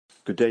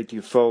Good day to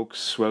you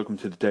folks. Welcome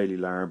to the Daily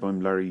Larb. I'm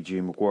Larry G.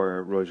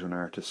 Maguire, writer and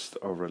artist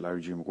over at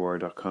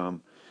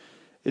larrygmaguire.com.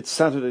 It's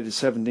Saturday the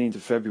 17th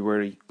of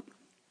February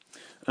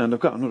and I've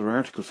got another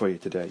article for you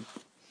today.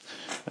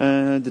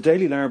 The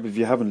Daily Larb, if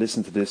you haven't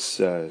listened to this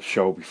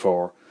show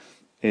before,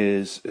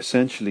 is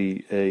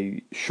essentially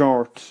a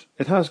short...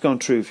 It has gone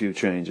through a few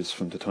changes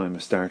from the time I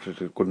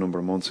started a good number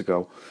of months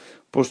ago,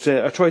 but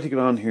I try to get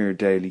on here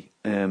daily.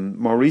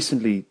 More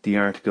recently, the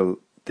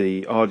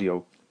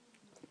audio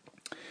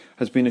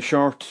has been a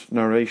short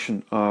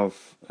narration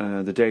of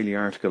the daily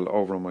article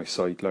over on my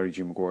site,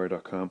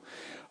 larrygmaguire.com.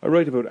 I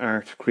write about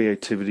art,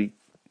 creativity.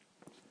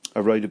 I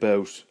write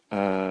about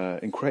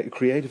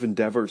creative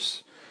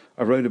endeavours.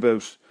 I write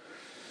about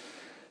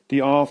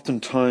the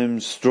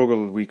oftentimes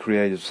struggle we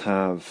creatives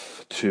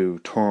have to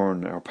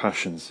turn our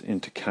passions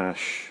into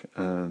cash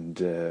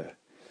and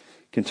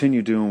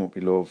continue doing what we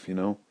love, you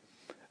know.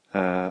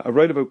 I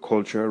write about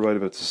culture. I write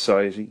about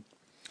society.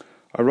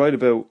 I write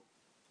about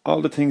all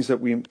the things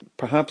that we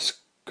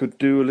perhaps could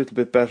do a little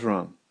bit better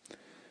on,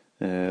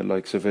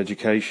 likes of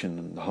education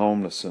and the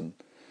homeless and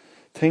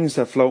things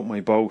that float my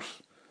boat.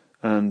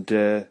 And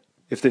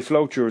if they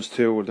float yours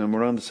too, well, then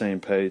we're on the same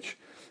page.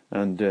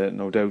 And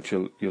no doubt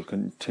you'll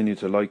continue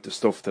to like the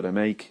stuff that I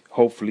make.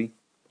 Hopefully,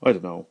 I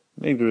don't know.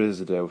 Maybe there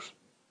is a doubt.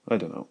 I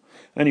don't know.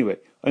 Anyway,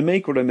 I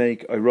make what I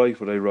make. I write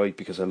what I write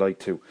because I like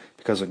to,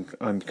 because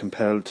I'm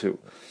compelled to,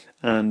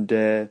 and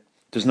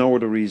there's no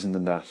other reason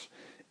than that.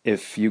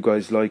 If you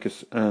guys like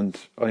it and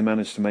I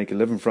manage to make a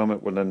living from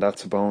it, well then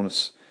that's a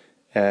bonus.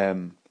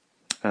 And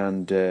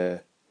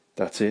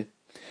that's it.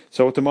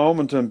 So at the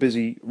moment I'm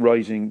busy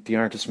writing the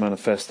Artist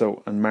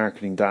Manifesto and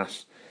marketing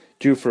that,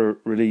 due for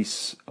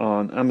release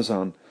on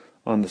Amazon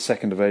on the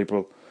 2nd of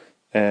April.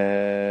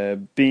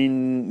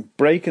 Been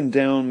breaking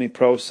down my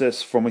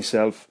process for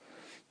myself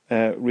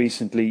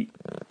recently.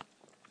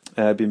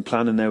 Been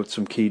planning out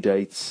some key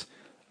dates.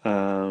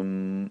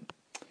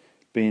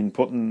 Been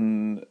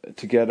putting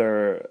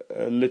together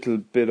a little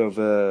bit of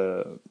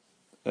a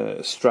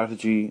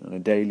strategy on a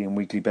daily and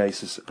weekly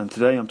basis, and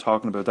today I'm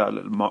talking about that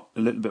a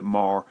little bit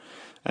more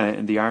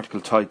in the article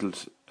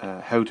titled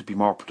 "How to Be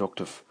More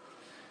Productive."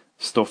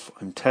 Stuff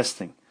I'm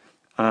testing,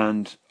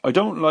 and I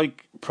don't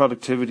like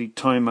productivity,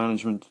 time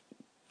management,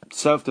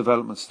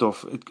 self-development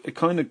stuff. It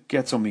kind of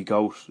gets on me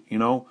goat, you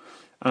know.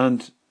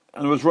 And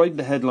I was writing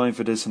the headline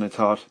for this, and I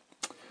thought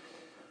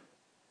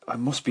I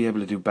must be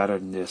able to do better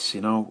than this, you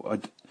know.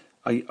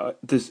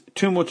 There's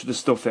too much of the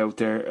stuff out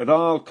there. It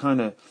all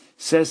kind of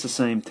says the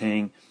same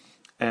thing.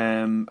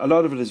 A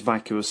lot of it is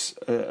vacuous.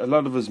 A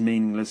lot of it is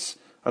meaningless.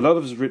 A lot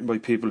of it is written by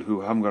people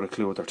who haven't got a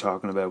clue what they're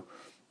talking about,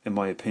 in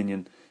my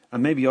opinion.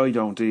 And maybe I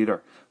don't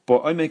either.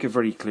 But I make it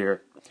very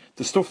clear.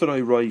 The stuff that I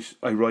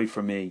write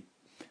for me.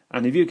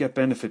 And if you get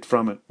benefit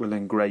from it, well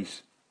then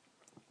great.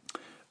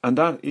 And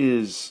that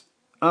is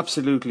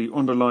absolutely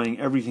underlying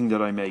everything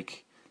that I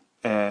make.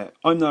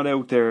 I'm not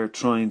out there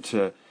trying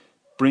to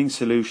bring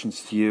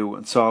solutions to you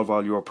and solve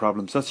all your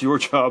problems. That's your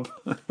job.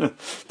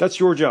 That's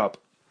your job.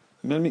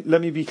 Let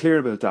me be clear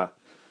about that.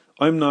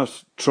 I'm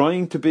not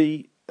trying to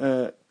be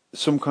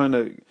some kind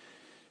of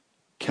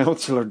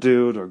counselor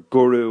dude or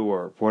guru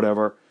or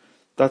whatever.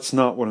 That's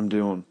not what I'm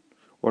doing.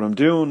 What I'm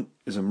doing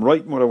is I'm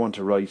writing what I want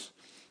to write.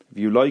 If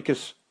you like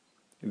it,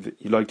 if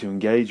you like to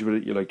engage with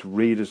it, you like to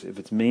read it, if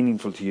it's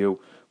meaningful to you,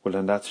 well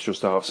then that's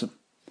just awesome.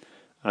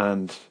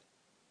 And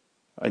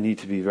I need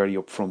to be very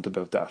upfront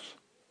about that.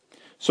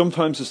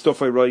 Sometimes the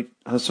stuff I write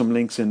has some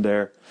links in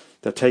there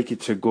that take you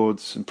to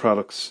goods and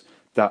products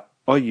that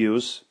I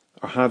use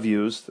or have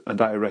used and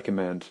that I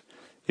recommend.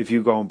 If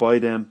you go and buy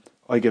them,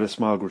 I get a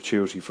small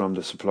gratuity from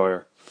the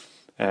supplier.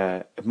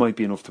 It might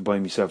be enough to buy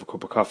myself a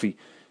cup of coffee.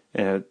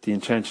 The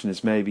intention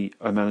is maybe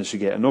I manage to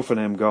get enough of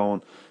them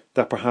going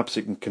that perhaps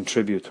it can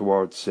contribute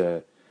towards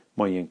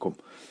my income.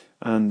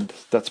 And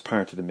that's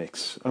part of the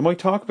mix. I might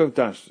talk about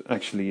that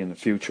actually in a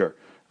future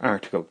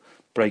article.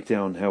 Break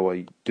down how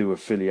I do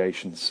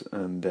affiliations,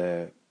 and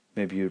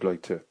maybe you'd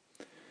like to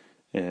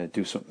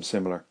do something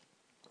similar.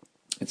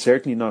 It's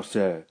certainly not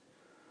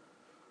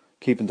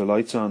keeping the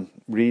lights on,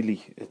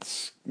 really.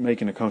 It's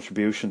making a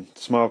contribution,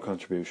 small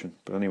contribution.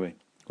 But anyway,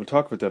 we'll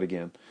talk about that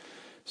again.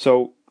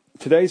 So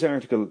today's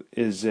article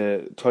is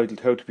titled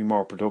 "How to Be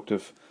More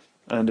Productive,"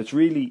 and it's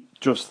really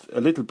just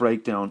a little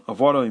breakdown of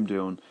what I'm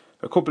doing,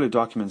 a couple of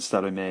documents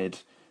that I made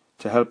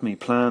to help me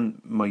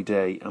plan my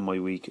day and my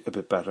week a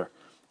bit better.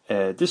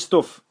 This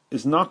stuff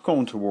is not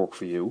going to work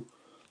for you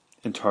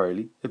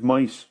entirely. It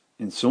might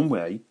in some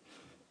way.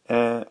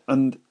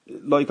 And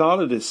like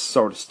all of this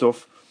sort of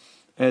stuff,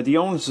 the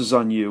onus is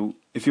on you,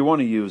 if you want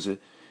to use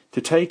it, to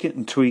take it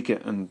and tweak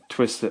it and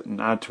twist it and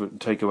add to it and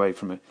take away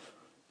from it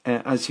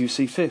as you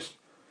see fit.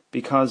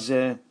 Because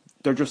they're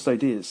just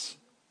ideas.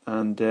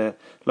 And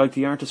like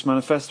the Artist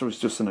Manifesto is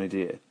just an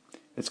idea.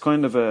 It's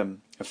kind of a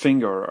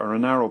finger or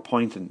an arrow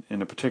pointing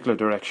in a particular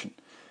direction.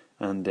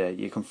 And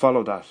you can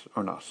follow that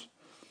or not.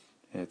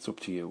 It's up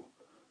to you.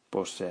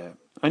 But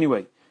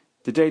anyway,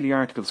 the daily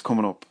article's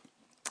coming up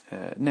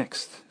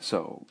next,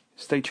 so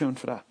stay tuned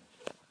for that.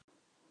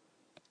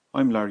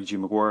 I'm Larry G.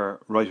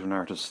 Maguire, writer and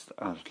artist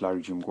at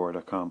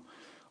larrygmaguire.com.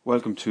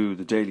 Welcome to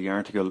the daily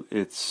article.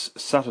 It's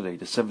Saturday,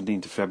 the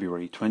 17th of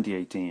February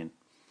 2018.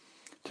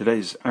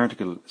 Today's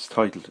article is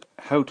titled,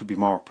 How to Be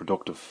More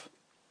Productive.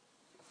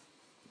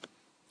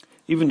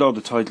 Even though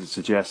the title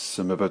suggests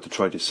I'm about to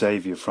try to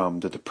save you from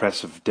the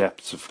depressive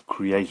depths of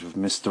creative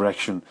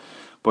misdirection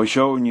by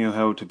showing you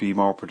how to be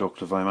more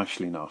productive, I'm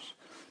actually not.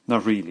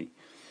 Not really.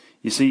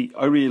 You see,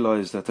 I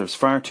realise that there's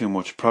far too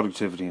much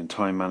productivity and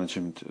time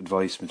management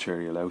advice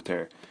material out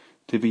there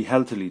to be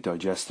healthily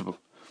digestible,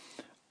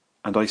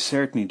 and I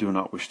certainly do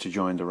not wish to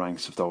join the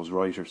ranks of those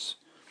writers.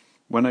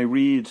 When I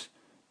read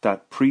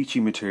that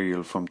preachy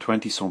material from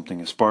 20-something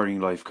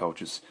aspiring life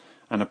coaches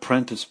and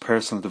apprentice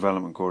personal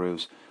development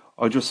gurus,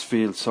 I just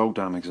feel so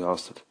damn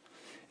exhausted.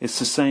 It's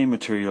the same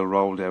material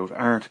rolled out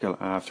article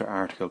after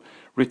article,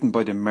 written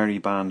by the merry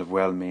band of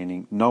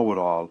well-meaning,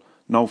 know-it-all,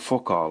 no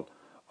fuck all,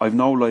 I've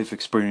no life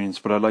experience,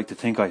 but I like to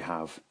think I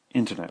have,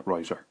 internet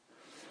writer.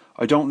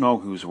 I don't know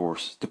who's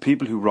worse, the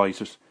people who write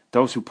it,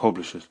 those who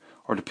publish it,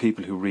 or the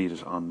people who read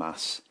it en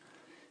masse.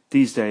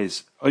 These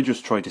days, I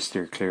just try to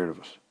steer clear of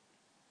it.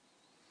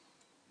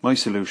 My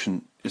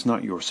solution is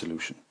not your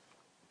solution.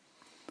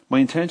 My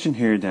intention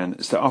here then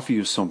is to offer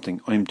you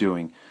something I'm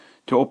doing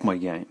to up my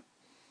game.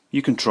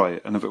 You can try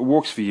it, and if it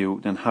works for you,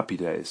 then happy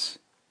days.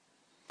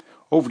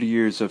 Over the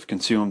years, I've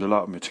consumed a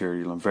lot of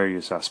material on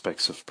various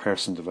aspects of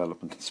personal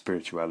development and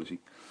spirituality,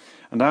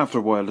 and after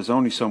a while there's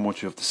only so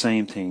much of the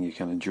same thing you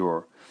can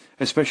endure,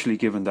 especially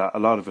given that a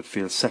lot of it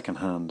feels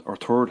second-hand or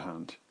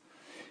third-hand.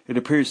 It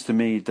appears to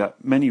me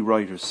that many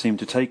writers seem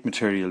to take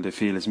material they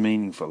feel is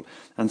meaningful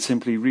and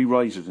simply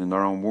rewrite it in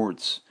their own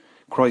words.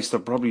 Christ,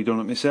 I've probably done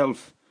it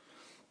myself.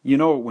 You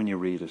know it when you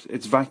read it.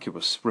 It's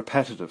vacuous,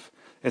 repetitive.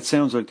 It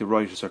sounds like the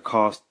writers are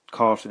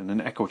caught in an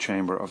echo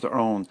chamber of their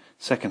own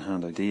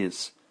second-hand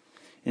ideas.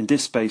 In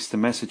this space, the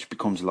message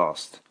becomes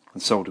lost,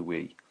 and so do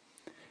we.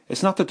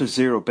 It's not that there's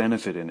zero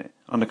benefit in it.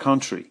 On the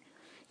contrary,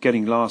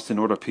 getting lost in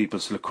other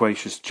people's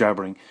loquacious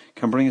jabbering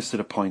can bring us to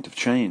the point of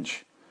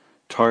change.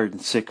 Tired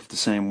and sick of the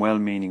same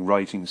well-meaning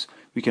writings,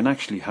 we can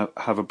actually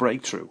have a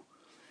breakthrough.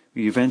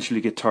 We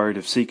eventually get tired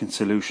of seeking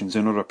solutions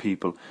in other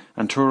people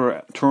and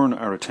turn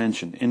our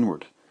attention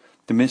inward.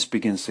 The mist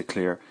begins to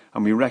clear,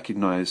 and we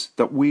recognise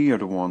that we are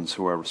the ones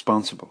who are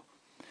responsible.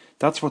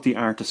 That's what the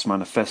Artist's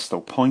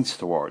Manifesto points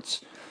towards.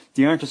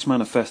 The Artist's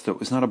Manifesto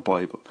is not a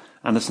Bible,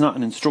 and it's not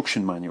an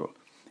instruction manual.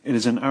 It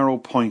is an arrow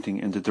pointing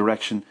in the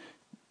direction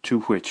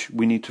to which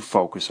we need to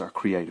focus our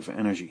creative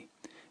energy.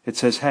 It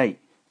says, hey,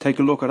 take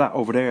a look at that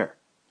over there.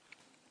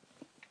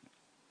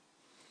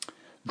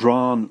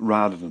 Drawn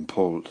rather than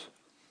pulled.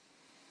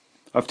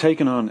 I've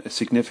taken on a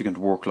significant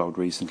workload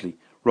recently,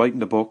 writing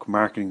the book,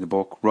 marketing the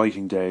book,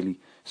 writing daily,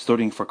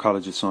 studying for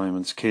college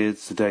assignments,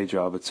 kids, the day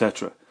job,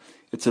 etc.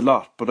 It's a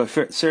lot, but I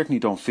certainly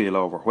don't feel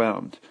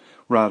overwhelmed.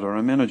 Rather,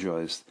 I'm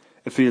energised.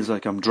 It feels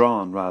like I'm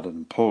drawn rather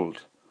than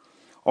pulled.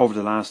 Over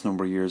the last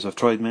number of years, I've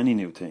tried many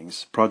new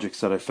things, projects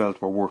that I felt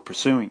were worth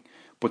pursuing,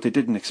 but they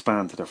didn't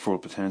expand to their full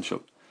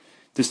potential.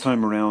 This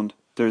time around,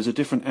 there is a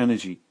different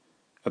energy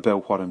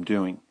about what I'm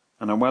doing,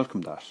 and I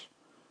welcome that.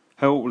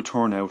 How it will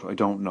turn out, I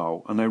don't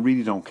know, and I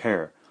really don't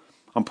care.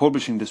 I'm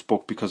publishing this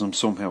book because I'm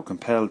somehow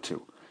compelled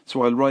to,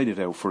 so I'll write it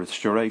out for its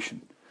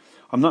duration.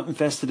 I'm not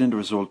invested in the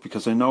result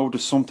because I know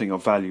there's something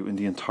of value in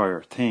the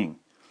entire thing.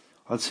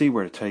 I'll see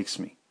where it takes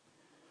me.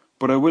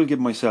 But I will give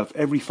myself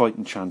every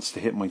fighting chance to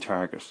hit my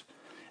target.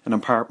 An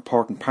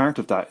important part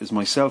of that is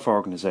my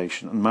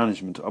self-organisation and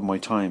management of my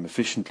time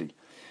efficiently.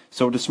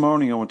 So this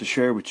morning I want to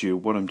share with you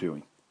what I'm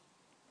doing.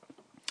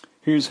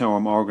 Here's how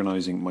I'm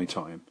organising my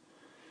time.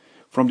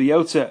 From the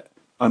outset,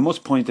 I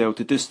must point out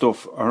that this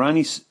stuff or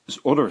any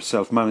other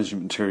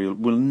self-management material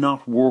will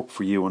not work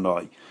for you and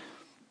I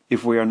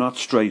if we are not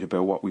straight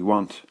about what we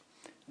want.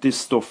 This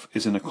stuff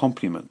is an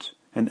accompaniment,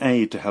 an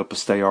aid to help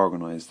us stay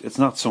organised. It's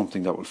not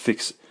something that will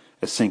fix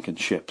a sinking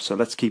ship, so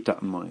let's keep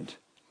that in mind.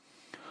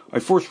 I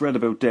first read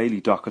about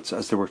daily dockets,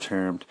 as they were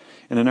termed,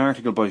 in an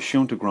article by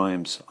Shunta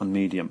Grimes on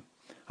Medium,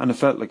 and it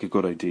felt like a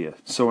good idea,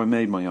 so I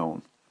made my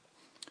own.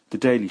 The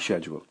daily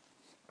schedule.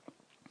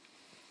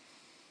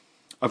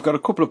 I've got a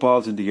couple of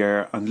balls in the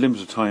air and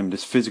limited time in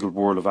this physical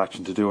world of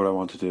action to do what I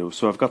want to do,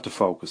 so I've got to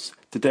focus.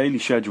 The daily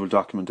schedule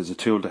document is a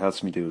tool that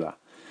helps me do that.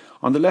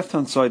 On the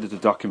left-hand side of the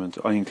document,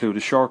 I include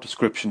a short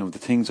description of the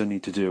things I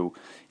need to do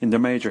in their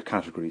major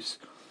categories.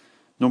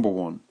 Number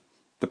 1,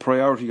 the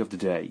priority of the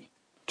day.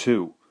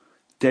 2,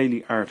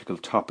 daily article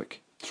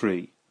topic.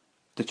 3,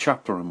 the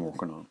chapter I'm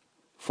working on.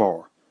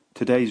 4,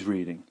 today's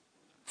reading.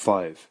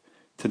 5,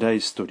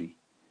 today's study.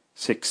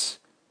 6,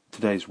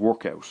 today's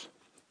workout.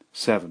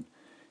 7,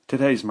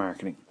 today's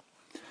marketing.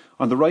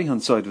 On the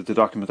right-hand side of the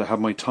document, I have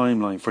my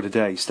timeline for the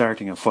day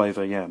starting at 5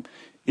 a.m,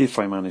 if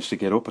I manage to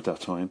get up at that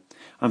time,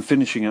 and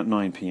finishing at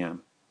 9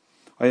 p.m.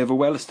 I have a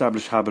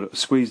well-established habit of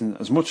squeezing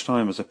as much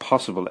time as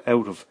possible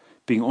out of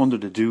being under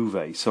the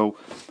duvet, so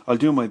I'll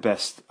do my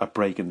best at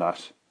breaking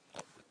that.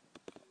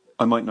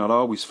 I might not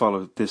always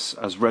follow this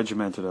as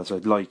regimented as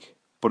I'd like,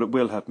 but it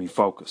will help me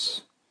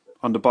focus.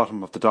 On the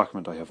bottom of the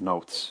document I have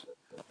notes.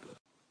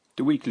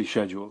 The weekly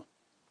schedule.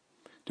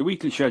 The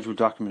weekly schedule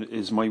document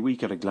is my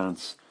week at a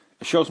glance.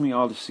 It shows me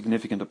all the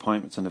significant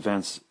appointments and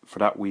events for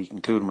that week,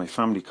 including my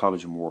family,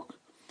 college and work.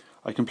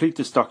 I complete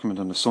this document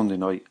on a Sunday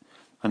night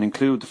and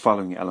include the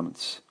following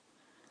elements.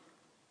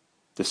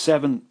 The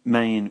 7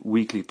 main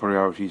weekly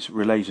priorities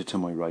related to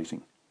my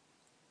writing.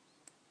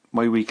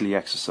 My weekly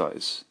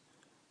exercise.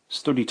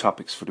 Study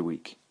topics for the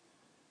week.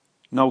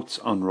 Notes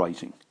on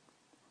writing.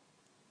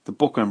 The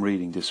book I'm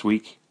reading this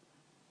week.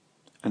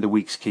 And the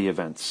week's key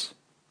events.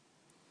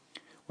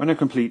 When I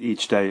complete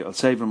each day, I'll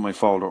save in my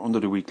folder under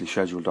the weekly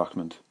schedule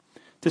document.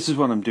 This is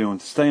what I'm doing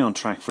to stay on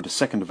track for the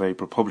 2nd of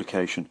April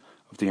publication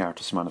of the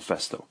Artist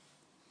Manifesto.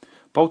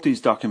 Both these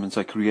documents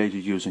I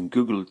created using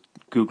Google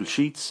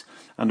Sheets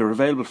and are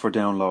available for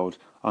download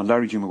on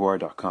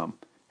larrygmaguire.com.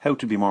 How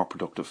to be more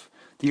productive.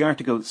 The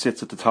article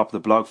sits at the top of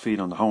the blog feed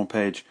on the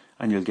homepage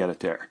and you'll get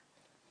it there.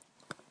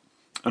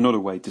 Another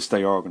way to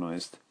stay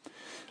organised.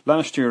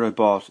 Last year I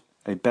bought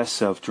a Best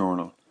Self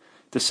journal.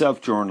 The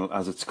Self Journal,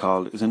 as it's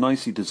called, is a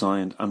nicely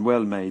designed and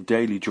well-made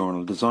daily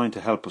journal designed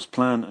to help us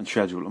plan and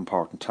schedule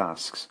important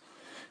tasks.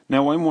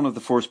 Now, I'm one of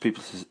the first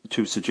people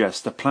to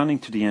suggest that planning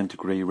to the nth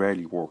degree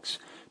rarely works,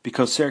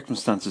 because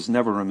circumstances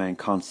never remain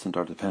constant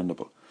or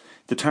dependable.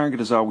 The target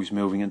is always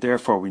moving, and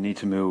therefore we need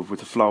to move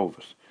with the flow of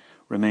it.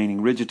 Remaining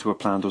rigid to a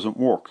plan doesn't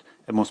work.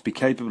 It must be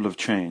capable of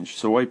change,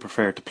 so I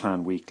prefer to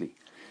plan weekly.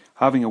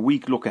 Having a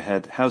week look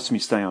ahead helps me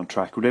stay on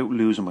track without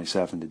losing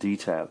myself in the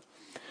detail.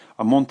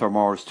 A month or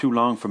more is too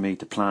long for me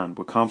to plan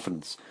with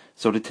confidence,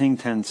 so the thing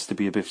tends to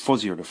be a bit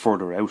fuzzier the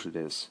further out it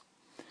is.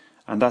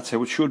 And that's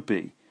how it should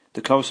be.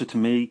 The closer to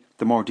me,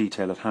 the more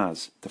detail it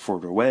has. The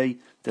further away,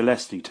 the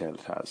less detail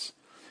it has.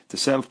 The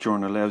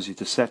self-journal allows you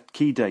to set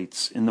key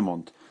dates in the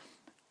month,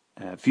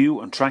 view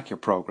and track your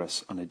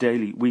progress on a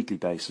daily, weekly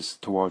basis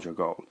towards your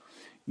goal.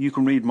 You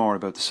can read more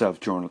about the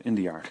self-journal in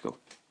the article.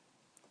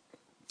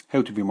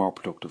 How to be more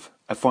productive.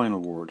 A final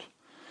word.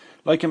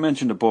 Like I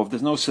mentioned above,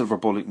 there's no silver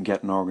bullet in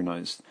getting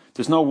organised.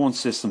 There's no one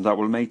system that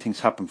will make things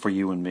happen for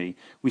you and me.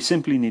 We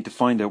simply need to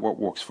find out what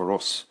works for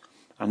us.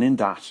 And in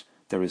that,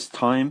 there is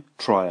time,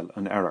 trial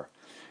and error.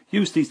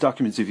 Use these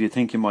documents if you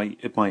think it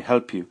might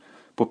help you,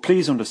 but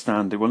please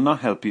understand they will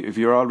not help you if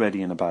you're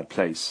already in a bad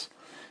place.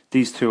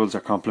 These tools are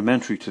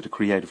complementary to the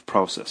creative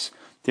process.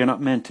 They are not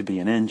meant to be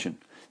an engine.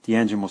 The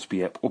engine must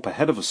be up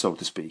ahead of us, so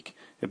to speak.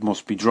 It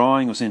must be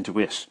drawing us into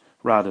it,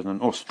 rather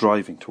than us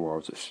driving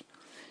towards it.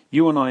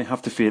 You and I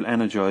have to feel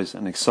energised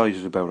and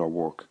excited about our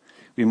work.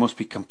 We must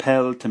be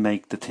compelled to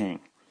make the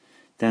thing.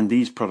 Then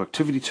these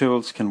productivity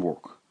tools can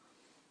work.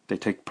 They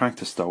take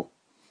practice though.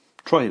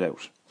 Try it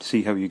out.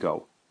 See how you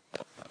go.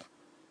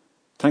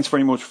 Thanks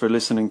very much for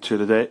listening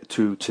to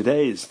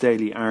today's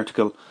daily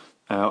article.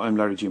 I'm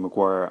Larry G.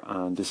 Maguire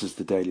and this is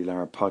the Daily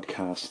Larb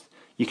podcast.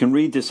 You can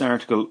read this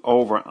article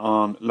over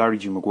on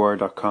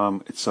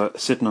larrygmaguire.com. It's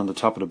sitting on the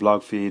top of the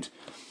blog feed.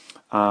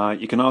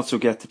 You can also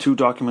get the 2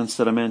 documents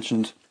that I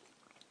mentioned.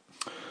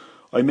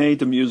 I made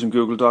them using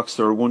Google Docs.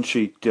 They're a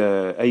one-sheet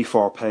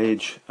A4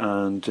 page,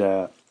 and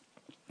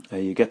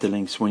you get the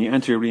links. When you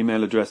enter your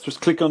email address, just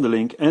click on the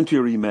link, enter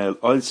your email.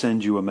 I'll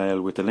send you a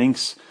mail with the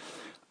links.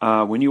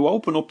 When you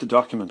open up the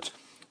document,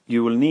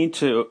 you will need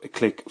to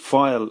click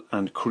File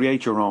and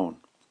create your own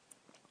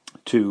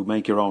to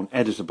make your own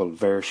editable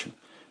version,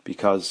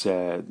 because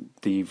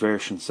the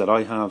versions that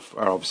I have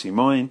are obviously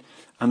mine,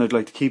 and I'd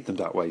like to keep them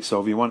that way. So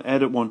if you want to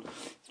edit one,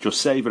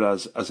 just save it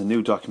as a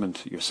new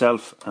document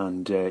yourself,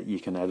 and you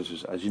can edit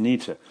it as you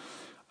need to.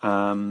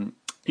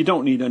 You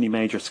don't need any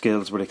major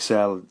skills with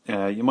Excel.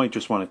 You might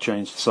just want to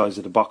change the size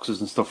of the boxes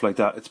and stuff like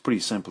that. It's pretty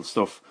simple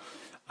stuff,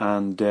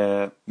 and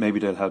maybe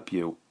they'll help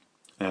you.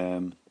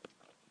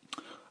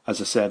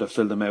 As I said, I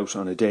fill them out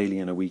on a daily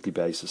and a weekly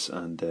basis,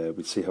 and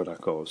we'll see how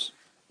that goes.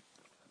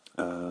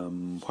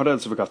 What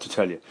else have I got to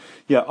tell you?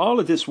 Yeah, all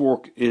of this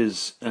work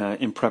is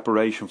in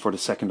preparation for the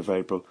 2nd of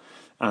April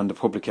and the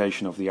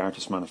publication of the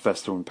Artist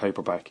Manifesto in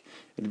paperback.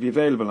 It'll be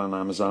available on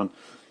Amazon.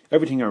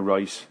 Everything I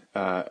write,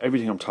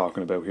 everything I'm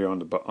talking about here on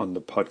the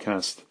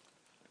podcast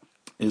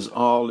is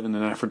all in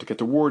an effort to get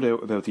the word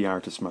out about the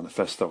Artist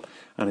Manifesto.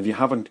 And if you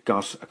haven't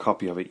got a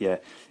copy of it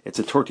yet, it's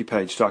a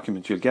 30-page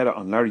document. You'll get it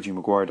on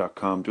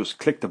larrygmaguire.com. Just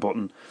click the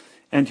button,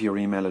 enter your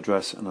email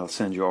address, and I'll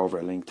send you over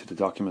a link to the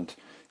document.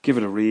 Give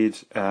it a read.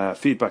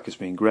 Feedback has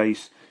been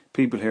great.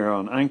 People here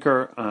on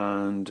Anchor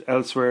and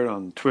elsewhere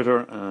on Twitter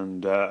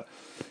and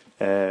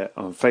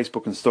on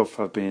Facebook and stuff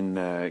have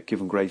been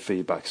giving great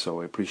feedback,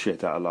 so I appreciate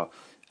that a lot.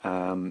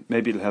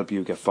 Maybe it'll help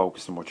you get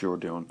focused on what you're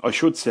doing. I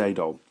should say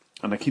though,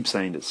 and I keep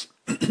saying this,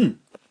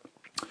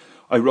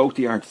 I wrote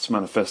the Artist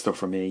Manifesto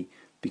for me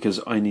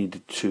because I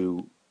needed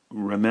to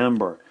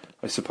remember,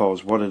 I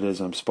suppose, what it is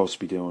I'm supposed to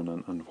be doing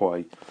and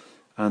why.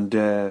 And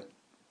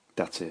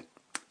that's it.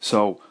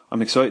 So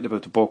I'm excited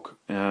about the book.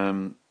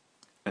 A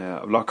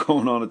lot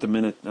going on at the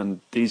minute,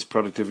 and these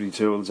productivity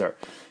tools are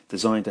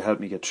designed to help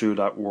me get through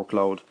that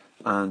workload.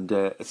 And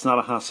it's not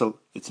a hassle.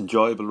 It's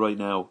enjoyable right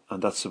now,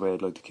 and that's the way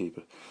I'd like to keep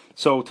it.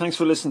 So thanks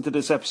for listening to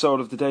this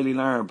episode of the Daily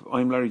Larb.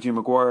 I'm Larry G.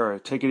 Maguire.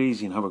 Take it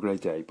easy and have a great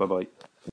day. Bye-bye.